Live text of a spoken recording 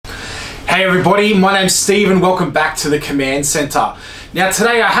Hey everybody, my name's Steve and welcome back to the Command Center. Now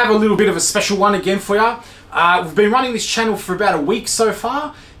today I have a little bit of a special one again for you. We've been running this channel for about a week so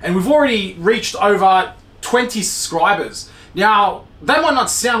far and we've already reached over 20 subscribers. Now that might not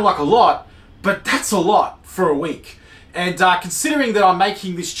sound like a lot, but that's a lot for a week. And considering that I'm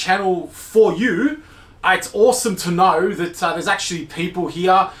making this channel for you, it's awesome to know that there's actually people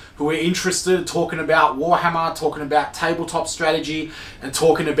here who are interested, talking about Warhammer, talking about tabletop strategy, and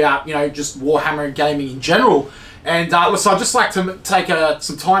talking about, you know, just Warhammer gaming in general. And so I'd just like to take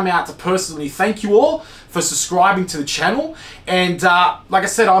some time out to personally thank you all for subscribing to the channel. And like I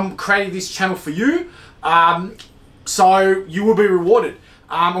said, I'm creating this channel for you, so you will be rewarded.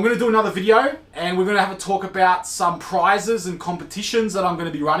 I'm going to do another video and we're going to have a talk about some prizes and competitions that I'm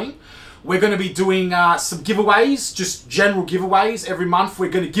going to be running. We're going to be doing some giveaways, just general giveaways. Every month we're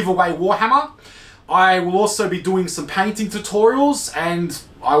going to give away Warhammer. I will also be doing some painting tutorials and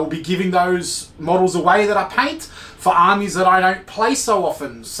I will be giving those models away that I paint for armies that I don't play so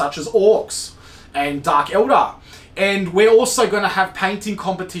often, such as Orcs and Dark Eldar. And we're also going to have painting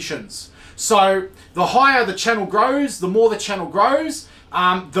competitions. So the higher the channel grows, the more the channel grows,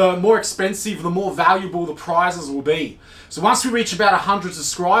 the more expensive, the more valuable the prizes will be. So once we reach about 100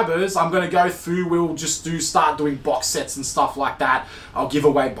 subscribers, I'm going to go through, we'll just start doing box sets and stuff like that. I'll give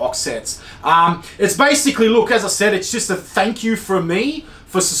away box sets. It's basically, look, as I said, it's just a thank you from me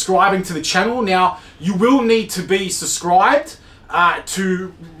for subscribing to the channel. Now, you will need to be subscribed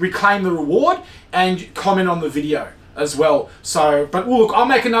to reclaim the reward and comment on the video as well. So, but look, I'll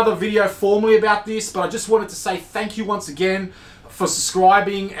make another video formally about this, but I just wanted to say thank you once again for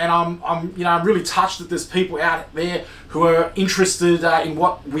subscribing, and I'm really touched that there's people out there who are interested in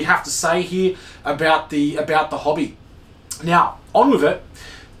what we have to say here about the hobby. Now, on with it.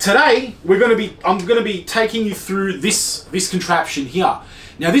 Today I'm going to be taking you through this contraption here.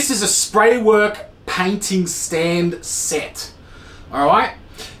 Now, this is a Spraywork painting stand set. All right.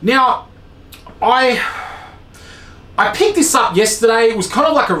 Now, I picked this up yesterday. It was kind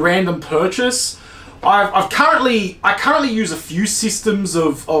of like a random purchase. I currently use a few systems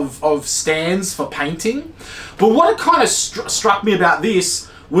of stands for painting, but what kind of struck me about this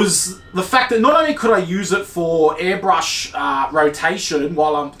was the fact that not only could I use it for airbrush rotation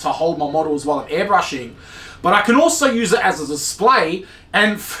to hold my models while I'm airbrushing, but I can also use it as a display,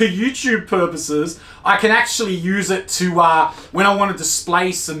 and for YouTube purposes, I can actually use it to, when I want to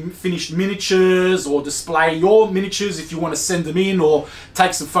display some finished miniatures or display your miniatures if you want to send them in or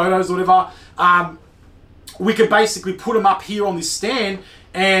take some photos or whatever. We could basically put them up here on this stand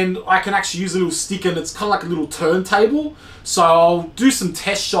and I can actually use a little stick, and it's kind of like a little turntable. So I'll do some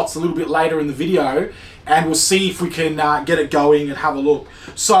test shots a little bit later in the video and we'll see if we can get it going and have a look.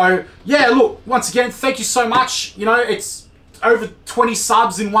 So yeah, look, once again, thank you so much. You know, it's over 20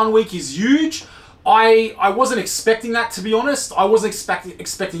 subs in 1 week is huge. I wasn't expecting that, to be honest. I wasn't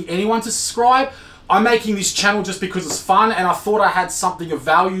expecting anyone to subscribe. I'm making this channel just because it's fun and I thought I had something of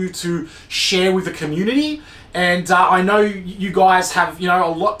value to share with the community. And I know you guys have, you know,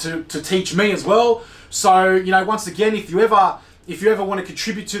 a lot to teach me as well. So, you know, once again, if you ever want to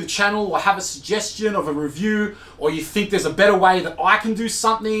contribute to the channel or have a suggestion of a review, or you think there's a better way that I can do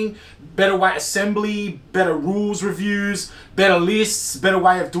something, better way assembly, better rules reviews, better lists, better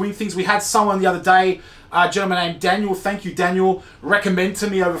way of doing things. We had someone the other day, a gentleman named Daniel, thank you Daniel, recommend to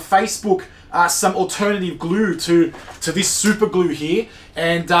me over Facebook some alternative glue to this super glue here,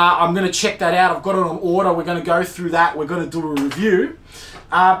 and I'm going to check that out. I've got it on order. We're going to go through that. We're going to do a review.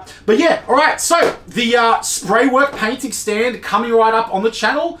 But yeah, all right. So the Spraywork painting stand coming right up on the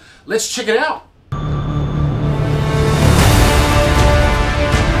channel. Let's check it out.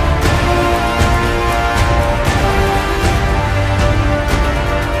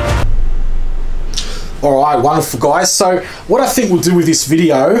 Alright, wonderful guys. So what I think we'll do with this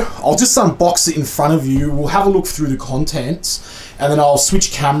video, I'll just unbox it in front of you, we'll have a look through the contents, and then I'll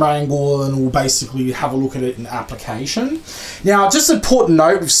switch camera angle and we'll basically have a look at it in application. Now, just an important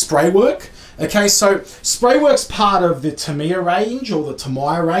note with Spraywork. Okay, so Spraywork's part of the Tamiya range, or the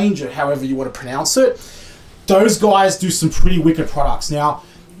Tamiya range, or however you want to pronounce it. Those guys do some pretty wicked products. Now,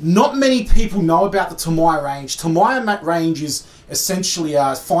 not many people know about the Tamiya range. Tamiya range is essentially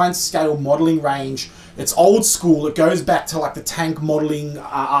a fine scale modeling range. It's old school. It goes back to like the tank modeling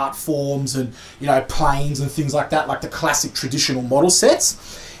art forms and, you know, planes and things like that, like the classic traditional model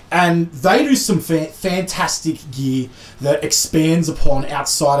sets. And they do some fantastic gear that expands upon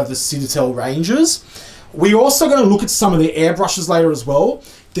outside of the Citadel ranges. We're also going to look at some of their airbrushes later as well.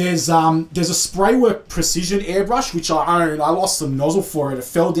 There's a Spraywork Precision airbrush, which I own. I lost the nozzle for it. It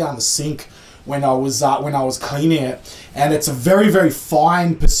fell down the sink when I was cleaning it, and it's a very, very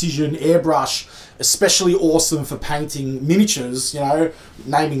fine precision airbrush, especially awesome for painting miniatures, you know,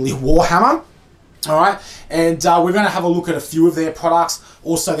 namely Warhammer. All right, and we're going to have a look at a few of their products,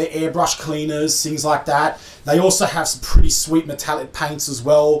 also their airbrush cleaners, things like that. They also have some pretty sweet metallic paints as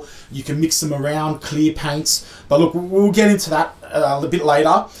well. You can mix them around, clear paints. But look, we'll get into that a bit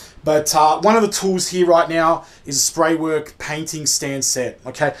later. But one of the tools here right now is a Spraywork painting stand set.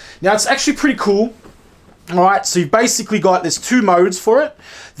 Okay, now it's actually pretty cool. All right, so you've basically got, there's two modes for it.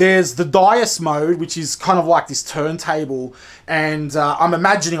 There's the dais mode, which is kind of like this turntable, and I'm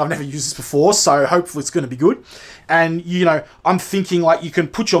imagining, I've never used this before, so hopefully it's going to be good. And, you know, I'm thinking like you can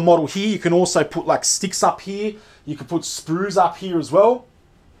put your model here, you can also put like sticks up here, you can put sprues up here as well.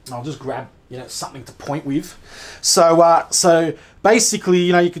 I'll just grab, you know, something to point with. So basically,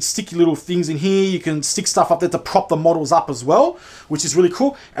 you know, you can stick your little things in here. You can stick stuff up there to prop the models up as well, which is really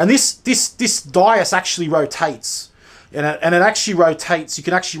cool. And this dais actually rotates, and it actually rotates. You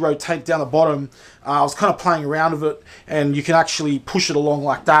can actually rotate down the bottom. I was kind of playing around with it, and you can actually push it along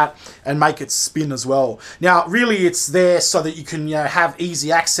like that and make it spin as well. Now, really, it's there so that you can, you know, have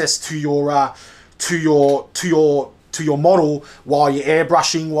easy access to your model while you're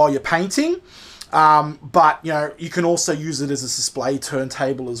airbrushing, while you're painting. But, you know, you can also use it as a display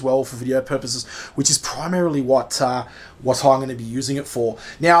turntable as well for video purposes, which is primarily what I'm going to be using it for.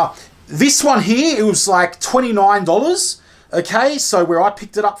 Now, this one here, it was like $29. Okay, so where I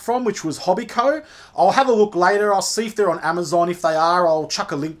picked it up from, which was Hobbyco. I'll have a look later. I'll see if they're on Amazon. If they are, I'll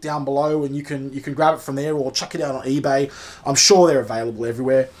chuck a link down below and you can grab it from there, or chuck it out on eBay. I'm sure they're available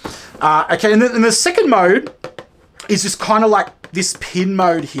everywhere. Okay, and then the second mode is just kind of like this pin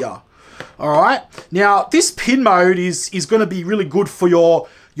mode here. All right, now this pin mode is going to be really good for your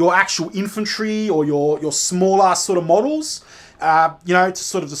actual infantry or your smaller sort of models. You know, to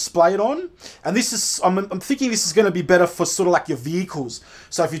sort of display it on. And this is, I'm thinking this is going to be better for sort of like your vehicles.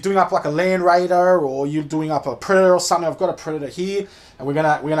 So if you're doing up like a Land Raider, or you're doing up a Predator or something, I've got a Predator here, and we're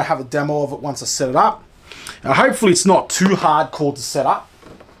gonna have a demo of it once I set it up. Now, hopefully it's not too hardcore to set up.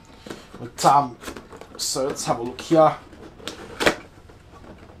 But so let's have a look here.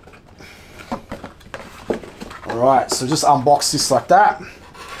 All right, so just unbox this like that,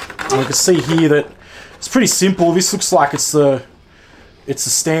 and we can see here that it's pretty simple. This looks like it's a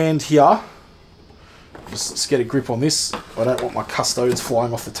stand here. Let's get a grip on this. I don't want my custodes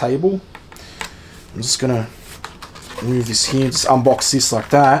flying off the table. I'm just gonna move this here, just unbox this like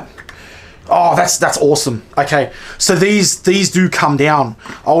that. Oh, that's awesome. Okay, so these do come down.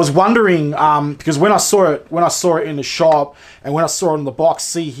 I was wondering because when I saw it in the shop, and when I saw it in the box,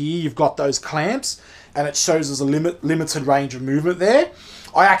 see here you've got those clamps, and it shows there's a limited range of movement there.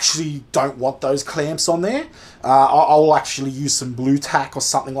 I actually don't want those clamps on there. I'll actually use some blue tack or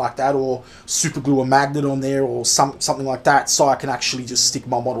something like that, or super glue a magnet on there, or something like that, so I can actually just stick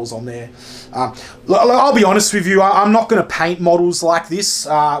my models on there. I'll be honest with you, I'm not going to paint models like this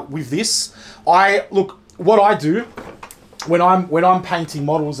with this. What I do when I'm painting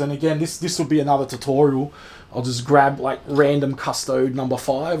models, and again, this will be another tutorial. I'll just grab like random custode number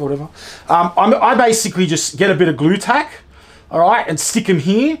 5 or whatever. I basically just get a bit of glue tack, all right, and stick them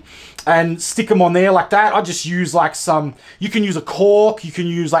here, and stick them on there like that. I just use like you can use a cork, you can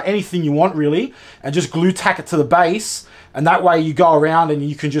use like anything you want really, and just glue tack it to the base, and that way you go around and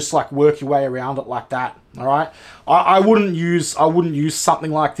you can just like work your way around it like that. All right, I wouldn't use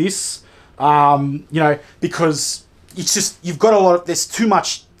something like this, you know, because it's just, you've got a lot of, there's too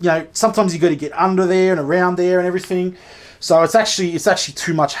much, you know, sometimes you got to get under there and around there and everything, so it's actually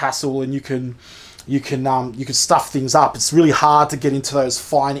too much hassle, and you can stuff things up. It's really hard to get into those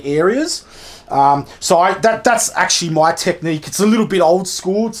fine areas. So that's actually my technique. It's a little bit old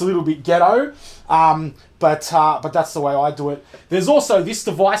school, it's a little bit ghetto, but that's the way I do it. There's also this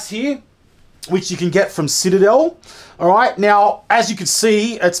device here, which you can get from Citadel. All right, now as you can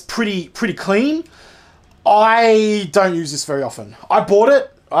see, it's pretty clean. I don't use this very often. I bought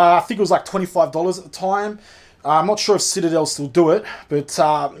it. I think it was like $25 at the time. I'm not sure if Citadel still do it, but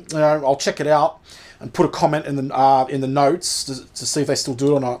you know, I'll check it out and put a comment in the notes to see if they still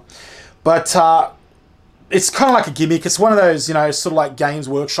do it or not. But it's kind of like a gimmick. It's one of those, you know, sort of like Games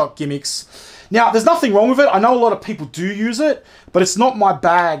Workshop gimmicks. Now, there's nothing wrong with it. I know a lot of people do use it, but it's not my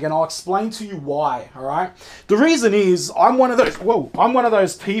bag, and I'll explain to you why. All right. The reason is I'm one of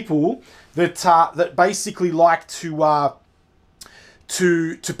those people that basically like to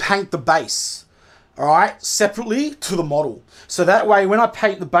paint the base, all right, separately to the model. So that way, when I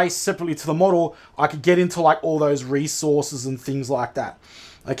paint the base separately to the model, I could get into like all those resources and things like that,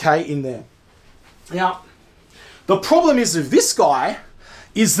 okay, in there. Now, the problem is with this guy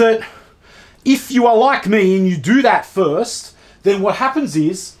is that if you are like me and you do that first, then what happens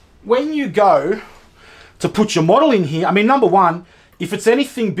is when you go to put your model in here, I mean, number one, if it's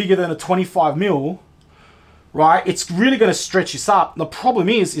anything bigger than a 25 mil, right, it's really going to stretch this up. The problem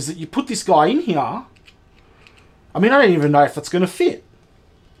is that you put this guy in here. I mean, I don't even know if it's going to fit.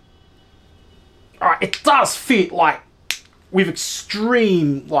 All right, it does fit, like, with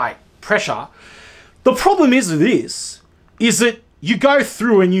extreme, like, pressure. The problem is with this, is that you go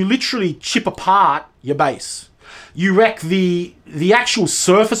through and you literally chip apart your base. You wreck the actual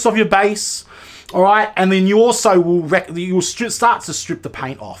surface of your base, all right, and then you also will start to strip the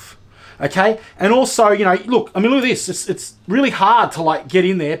paint off. Okay, and also, you know, look, I mean, look at this. It's really hard to like get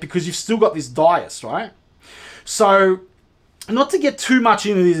in there because you've still got this dais, right? So, not to get too much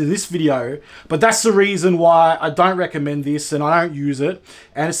into this video, but that's the reason why I don't recommend this and I don't use it.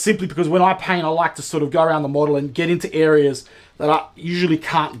 And it's simply because when I paint, I like to sort of go around the model and get into areas that I usually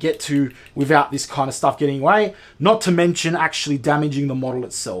can't get to without this kind of stuff getting away. Not to mention actually damaging the model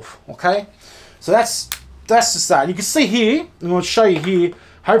itself. Okay, so that's just that. And you can see here, I'm going to show you here.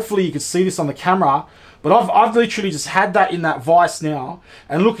 Hopefully you can see this on the camera, but I've literally just had that in that vise now.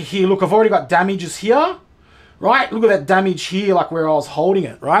 And look here, look, I've already got damages here, right? Look at that damage here, like where I was holding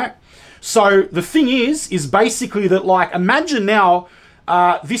it, right? So the thing is basically that, like, imagine now,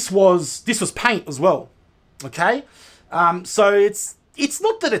 this was paint as well, okay? So it's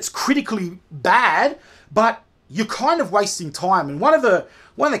not that it's critically bad, but you're kind of wasting time. And one of the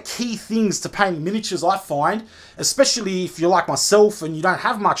key things to painting miniatures, I find, especially if you're like myself and you don't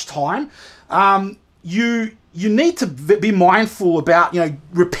have much time, you need to be mindful about, you know,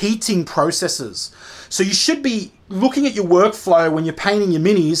 repeating processes. So you should be looking at your workflow when you're painting your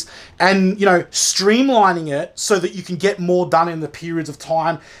minis and, you know, streamlining it so that you can get more done in the periods of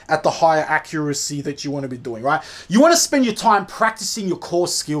time at the higher accuracy that you want to be doing, right? You want to spend your time practicing your core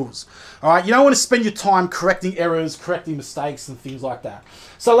skills, all right? You don't want to spend your time correcting errors, correcting mistakes and things like that.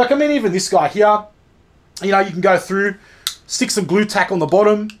 So, like, I mean, even this guy here, you know, you can go through, stick some glue tack on the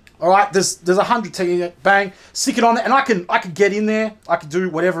bottom, all right? There's 100 technique, bang, stick it on there, and I can get in there, I can do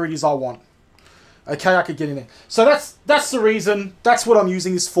whatever it is I want. Okay, I could get in there. So that's the reason. That's what I'm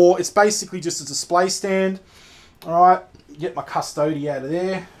using this for. It's basically just a display stand. All right, get my custody out of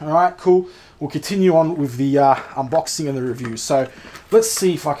there. All right, cool. We'll continue on with the unboxing and the review. So let's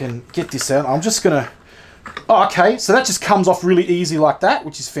see if I can get this out. I'm just gonna. Oh, okay. So that just comes off really easy like that,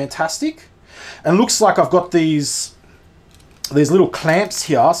 which is fantastic. And looks like I've got these little clamps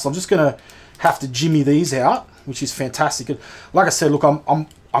here. So I'm just gonna have to jimmy these out, which is fantastic. And like I said, look,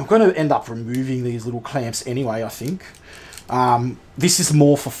 I'm going to end up removing these little clamps anyway, I think. This is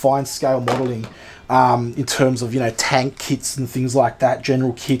more for fine scale modeling in terms of, you know, tank kits and things like that,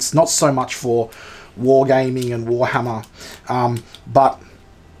 general kits, not so much for Wargaming and Warhammer. But,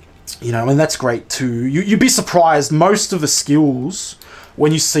 you know, and that's great too. You'd be surprised, most of the skills,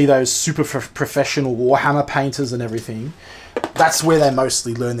 when you see those super professional Warhammer painters and everything, that's where they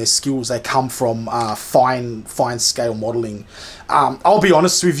mostly learn their skills. They come from fine scale modeling. I'll be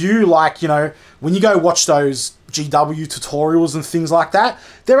honest with you, like, you know, when you go watch those GW tutorials and things like that,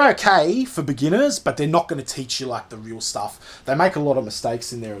 they're okay for beginners, but they're not going to teach you like the real stuff. They make a lot of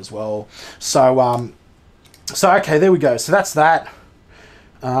mistakes in there as well. So, okay, there we go. So that's that.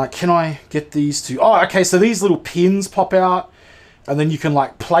 Can I get these to... Oh, okay, so these little pins pop out, and then you can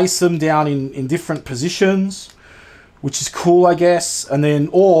like place them down in different positions, which is cool, I guess. And then,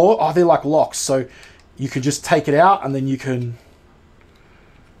 or they're like locks, so you can just take it out and then you can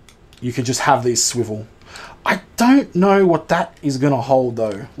just have these swivel. I don't know what that is gonna hold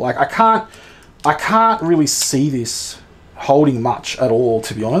though. Like I can't really see this holding much at all,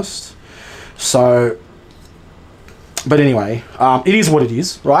 to be honest. So, but anyway, it is what it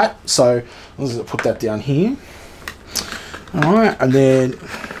is, right? So let's put that down here. All right, and then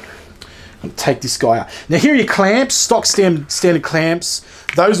take this guy out. Now here are your clamps, stock standard clamps.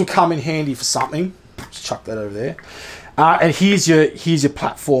 Those will come in handy for something. Just chuck that over there. And here's your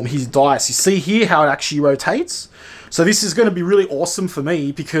platform, here's your dice. You see here how it actually rotates? So this is going to be really awesome for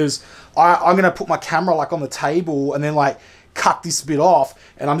me because I'm going to put my camera like on the table and then like cut this bit off,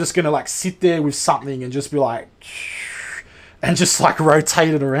 and I'm just going to like sit there with something and just be like, and just like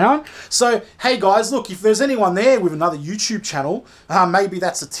rotate it around. So, hey guys, look, if there's anyone there with another YouTube channel, maybe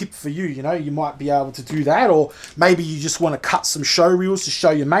that's a tip for you. You know, you might be able to do that, or maybe you just want to cut some show reels to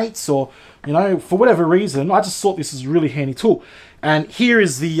show your mates, or, you know, for whatever reason. I just thought this is a really handy tool. And here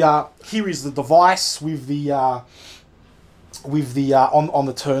is the device with the on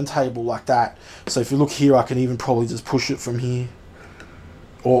the turntable like that. So if you look here, I can even probably just push it from here,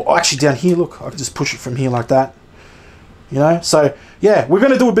 or actually down here. Look, I can just push it from here like that. You know, so yeah, we're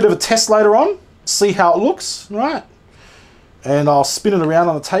going to do a bit of a test later on, see how it looks, right? And I'll spin it around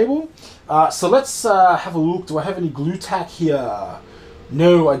on the table. So let's have a look. Do I have any glue tack here?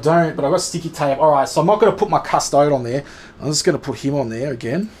 No, I don't, but I've got sticky tape. All right, so I'm not going to put my custode on there. I'm just going to put him on there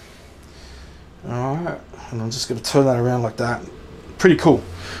again. All right, and I'm just going to turn that around like that. Pretty cool.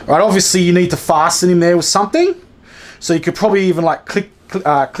 All right, obviously you need to fasten him there with something. So you could probably even like clip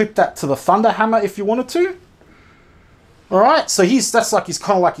that to the thunder hammer if you wanted to. All right, so that's like, he's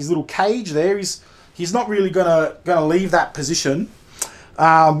kind of like his little cage there. He's not really gonna leave that position.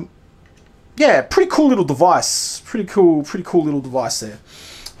 Yeah, pretty cool little device. Pretty cool little device there.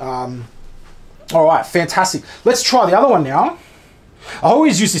 All right, fantastic. Let's try the other one now. I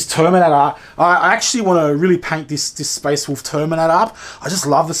always use this Terminator. I actually want to really paint this Space Wolf Terminator up. I just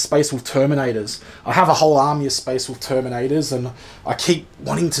love the Space Wolf Terminators. I have a whole army of Space Wolf Terminators, and I keep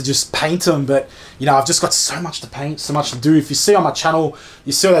wanting to just paint them, but you know, I've just got so much to paint, so much to do. If you see on my channel,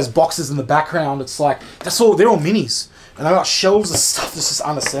 you see all those boxes in the background. It's like, they're all minis, and I got shelves of stuff that's just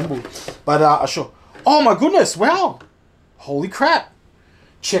unassembled. But sure. Oh my goodness! Wow! Holy crap!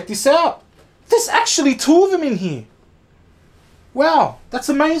 Check this out. There's actually 2 of them in here. Wow, that's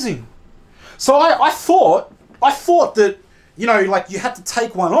amazing. So I thought that, you know, like you had to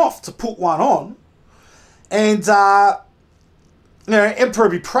take one off to put one on, and you know, Emperor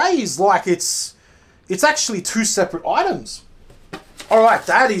be praised, like it's actually 2 separate items. All right,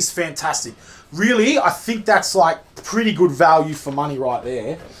 that is fantastic. Really, I think that's like pretty good value for money right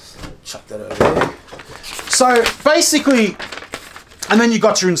there. Chuck that over there. So basically, and then you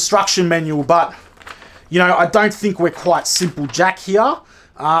got your instruction manual, but you know, I don't think we're quite simple jack here.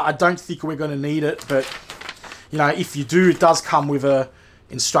 I don't think we're going to need it, but you know, if you do, it does come with a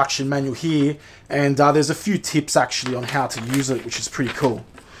instruction manual here, and there's a few tips actually on how to use it, which is pretty cool.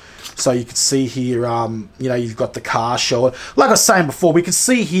 So you can see here, you know, you've got the car show. Like I was saying before, we can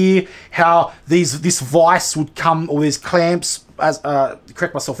see here how this vise would come, or these clamps,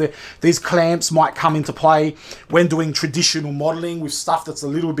 correct myself there, these clamps might come into play when doing traditional modeling with stuff that's a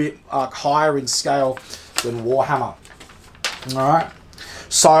little bit higher in scale than Warhammer. All right,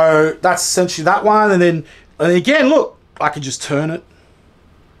 so that's essentially that one, and again, look, I can just turn it.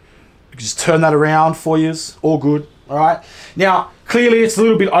 I can just turn that around for you. All good. All right. Now, clearly, it's a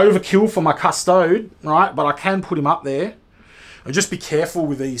little bit overkill for my custode, right? But I can put him up there. And just be careful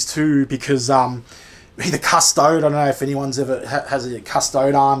with these too, because the custode, I don't know if anyone's ever has a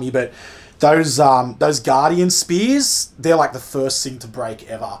custode army, but those Guardian spears, they're like the first thing to break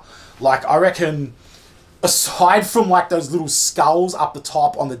ever. Like, I reckon, aside from like those little skulls up the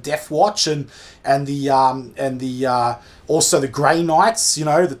top on the Death Watch and also the Grey Knights, you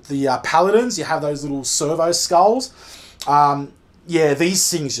know, the Paladins, you have those little servo skulls. Yeah,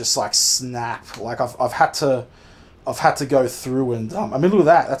 these things just like snap. Like I've had to go through and I mean, look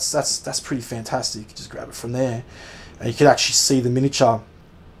at that. That's pretty fantastic. You can just grab it from there, and you can actually see the miniature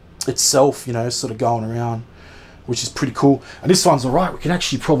itself, you know, sort of going around, which is pretty cool. And this one's all right. We can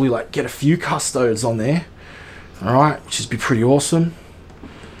actually probably like get a few custodes on there, all right, which would be pretty awesome.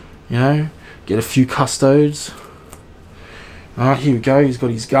 You know, get a few custodes. All right, here we go. He's got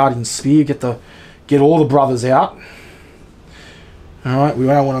his Guardian Spear. Get all the brothers out. All right, we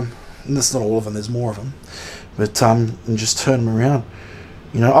don't want them. And that's not all of them. There's more of them. But and just turn them around.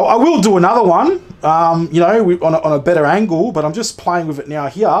 You know, I will do another one. You know, on a better angle. But I'm just playing with it now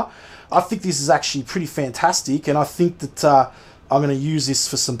here. I think this is actually pretty fantastic, and I think that I'm going to use this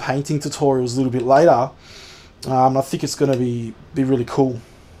for some painting tutorials a little bit later. I think it's going to be really cool.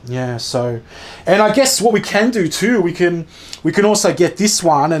 Yeah, so, and I guess what we can do too, we can also get this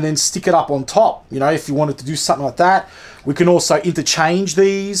one and then stick it up on top. You know, if you wanted to do something like that, we can also interchange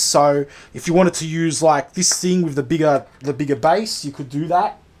these. So if you wanted to use like this thing with the bigger base, you could do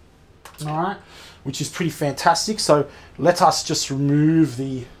that. All right, which is pretty fantastic. So let us just remove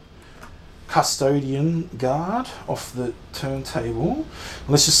the custodian guard off the turntable.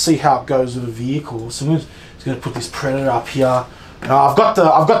 Let's just see how it goes with the vehicle. So I'm just going to put this Predator up here. I've got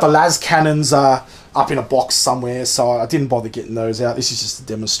the las cannons up in a box somewhere, so I didn't bother getting those out. This is just a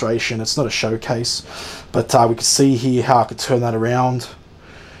demonstration. It's not a showcase, but we can see here how I could turn that around.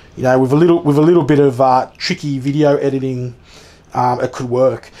 You know, with a little bit of tricky video editing, it could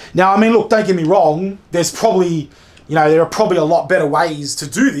work. Now, I mean, look, don't get me wrong. There's probably, you know, there are probably a lot better ways to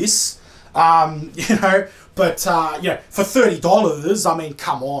do this. You know, but you know, for $30, I mean,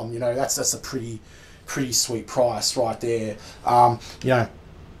 come on, you know, that's a pretty sweet price right there. You know,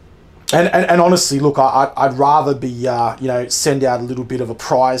 And honestly, look, I'd rather be, you know, send out a little bit of a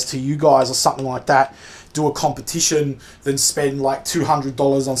prize to you guys or something like that, do a competition, than spend like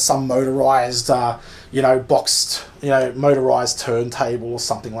 $200 on some motorized, you know, boxed, you know, motorized turntable or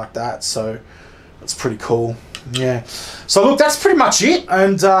something like that. So that's pretty cool. Yeah. So look, that's pretty much it,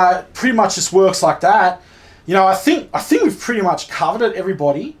 and pretty much just works like that. You know, I think we've pretty much covered it,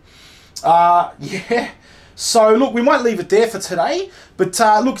 everybody. Yeah. So look, we might leave it there for today, but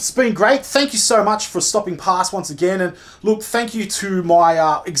look, it's been great. Thank you so much for stopping past once again, and look, thank you to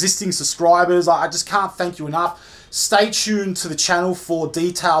my existing subscribers. I just can't thank you enough. Stay tuned to the channel for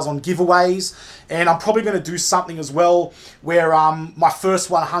details on giveaways, and I'm probably going to do something as well where my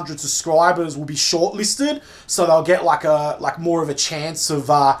first 100 subscribers will be shortlisted, so they'll get like more of a chance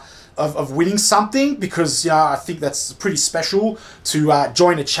of winning something, because, you know, I think that's pretty special to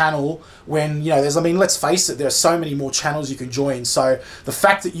join a channel when, you know, there's, I mean, let's face it, there's so many more channels you can join. So the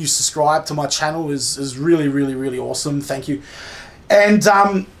fact that you subscribe to my channel is really, really, really awesome. Thank you. And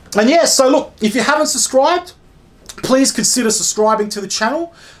yeah, so look, if you haven't subscribed, please consider subscribing to the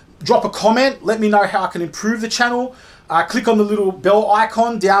channel. Drop a comment, let me know how I can improve the channel. Click on the little bell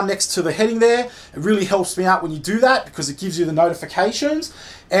icon down next to the heading there. It really helps me out when you do that, because it gives you the notifications.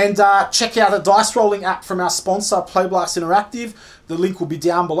 And check out the dice rolling app from our sponsor, Playblast Interactive. The link will be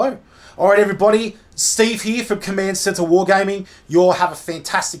down below. All right, everybody. Steve here from Command Center Wargaming. You all have a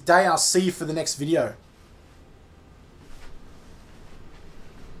fantastic day. I'll see you for the next video.